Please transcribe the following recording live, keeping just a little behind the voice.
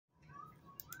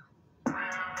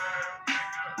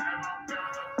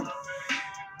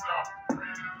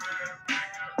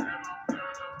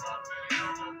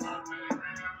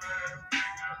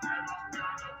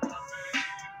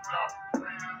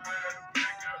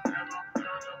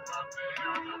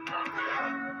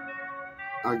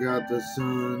I got the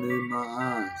sun in my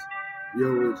eyes.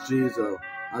 Yo, it's Gezo.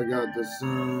 I got the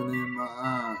sun in my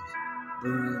eyes.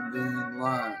 Burned in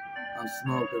light. I'm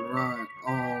smoking right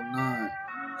all night.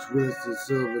 Twisted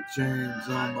silver chains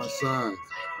on my sides.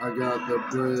 I got the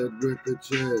bread with the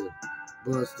cheddar.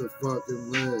 Bust the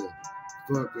fucking lid.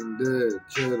 Fucking dead.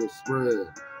 Cheddar spread.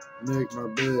 Make my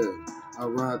bed. I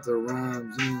write the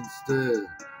rhymes instead.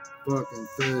 Fucking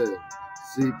fed.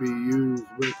 CPUs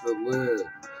with the lead.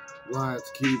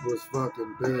 Lights keep us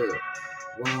fucking bed.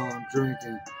 While I'm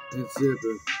drinking and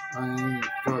sipping, I ain't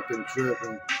fucking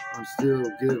tripping. I'm still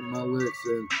getting my licks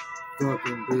in.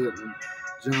 Fucking bitten.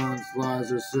 John's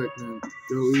lies are sickening.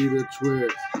 Go eat a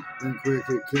Twix and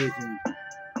cricket kicking.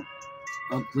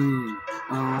 I'm clean.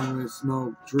 I only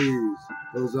smoke trees.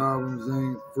 Those albums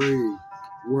ain't free.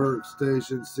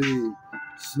 Workstation C.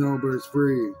 Snowbird's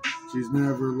free. She's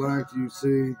never liked you,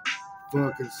 see.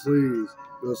 Fucking sleaze.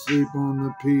 Go sleep on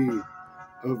the P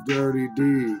of Dirty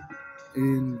D.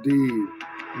 Indeed.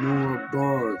 More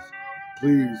bars.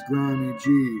 Please, grimy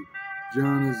G.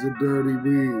 John is a dirty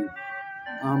weed.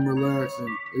 I'm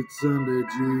relaxing. It's Sunday,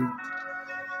 G.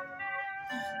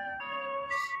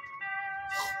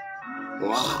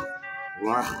 Wah,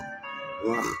 wah,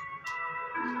 wah.